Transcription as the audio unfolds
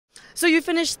So you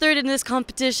finished third in this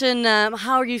competition.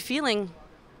 How are you feeling?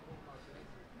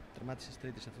 Τερμάτισες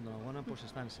τρίτη σε αυτόν τον αγώνα. Πώς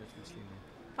αισθάνεσαι αυτή τη στιγμή?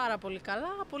 Πάρα πολύ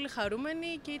καλά, πολύ χαρούμενη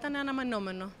και ήταν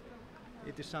αναμενόμενο.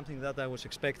 It is something that I was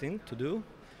expecting to do,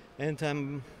 and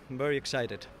I'm very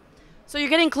excited. So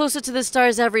you're getting closer to the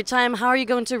stars every time. How are you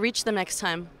going to reach them next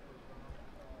time?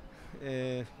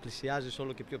 Πλησιάζεις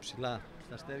όλο και πιο ψηλά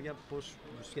στα αστέρια. Πώς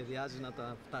σχεδιάζεις να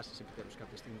τα φτάσεις επιτέλους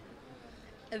κάποια στιγμή?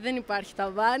 Δεν υπάρχει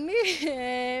ταβάνι.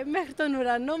 Μέχρι τον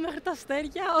ουρανό, μέχρι τα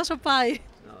αστέρια, όσο πάει.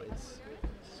 No,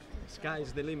 sky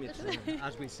is the limit,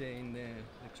 as we say in the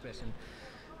expression.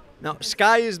 Now,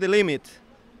 sky is the limit.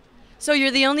 So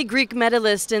you're the only Greek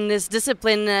medalist in this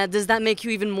discipline. Does that make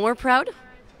you even more proud?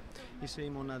 Είσαι η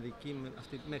μοναδική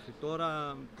μέχρι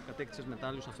τώρα που κατέκτησες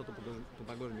μετάλλιο σε αυτό το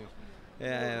παγκόσμιο.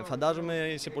 Φαντάζομαι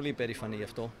είσαι πολύ υπερήφανη γι'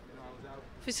 αυτό.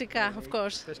 Φυσικά, of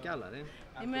course. Θες κι άλλα, ρε.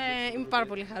 Είμαι πάρα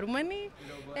πολύ χαρούμενη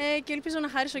και ελπίζω να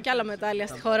χαρίσω κι άλλα μετάλλια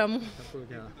στη χώρα μου.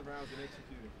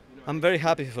 I'm very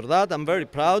happy for that. I'm very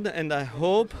proud, and I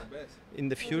hope in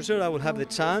the future I will have the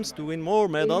chance to win more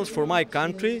medals for my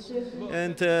country,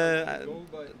 and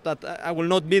that I will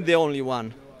not be the only one.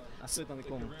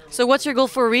 So what's your goal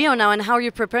for Rio now, and how are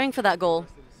you preparing for that goal?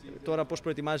 Τώρα πώς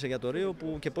προετοιμάζεσαι για το Ρίο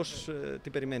και τι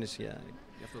περιμένεις για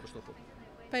αυτό το στόχο?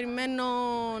 Περιμένω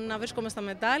να βρίσκομαι στα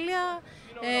μετάλλια,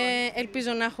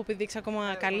 ελπίζω να έχω επιδείξει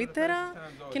ακόμα καλύτερα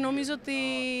και νομίζω ότι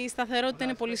η σταθερότητα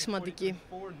είναι πολύ σημαντική.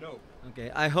 Okay,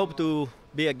 I hope to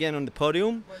be again on the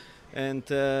podium, and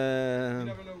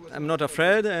I'm not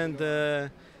afraid, and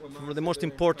for the most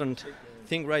important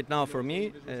thing right now for me,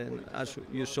 as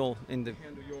you saw in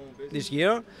this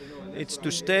year, it's to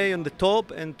stay on the top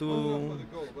and to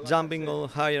jumping all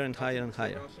higher and higher and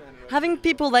higher. Having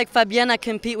people like Fabiana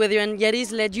compete with you and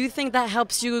Yerisle, do you think that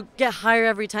helps you get higher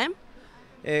every time?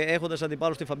 Έχοντας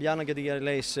αντιπάλους τη Φαμπιάνα και τη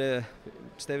Γερλέης,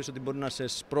 πιστεύεις ότι μπορεί να σε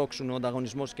σπρώξουν ο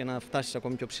ανταγωνισμός και να φτάσεις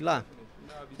ακόμη πιο ψηλά?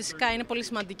 Φυσικά είναι πολύ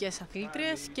σημαντικές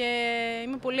αθλήτριες και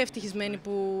είμαι πολύ ευτυχισμένη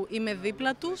που είμαι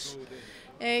δίπλα τους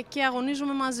και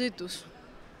αγωνίζομαι μαζί τους.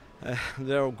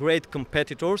 They are great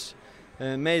competitors,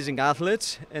 amazing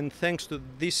athletes, and thanks to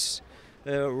this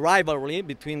rivalry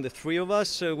between the three of us,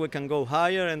 we can go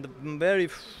higher, and I'm very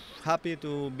happy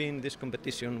to be in this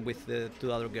competition with the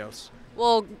two other girls.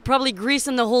 Well, probably Greece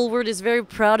and the whole world is very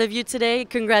proud of you today.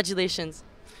 Congratulations.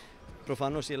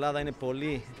 Προφανώς η Ελλάδα είναι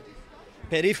πολύ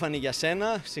περήφανη για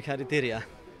σένα. Συγχαρητήρια.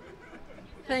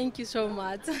 Thank you so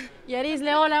much.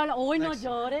 Yerisle, hola, hola. Uy, no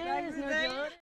llores, no llores.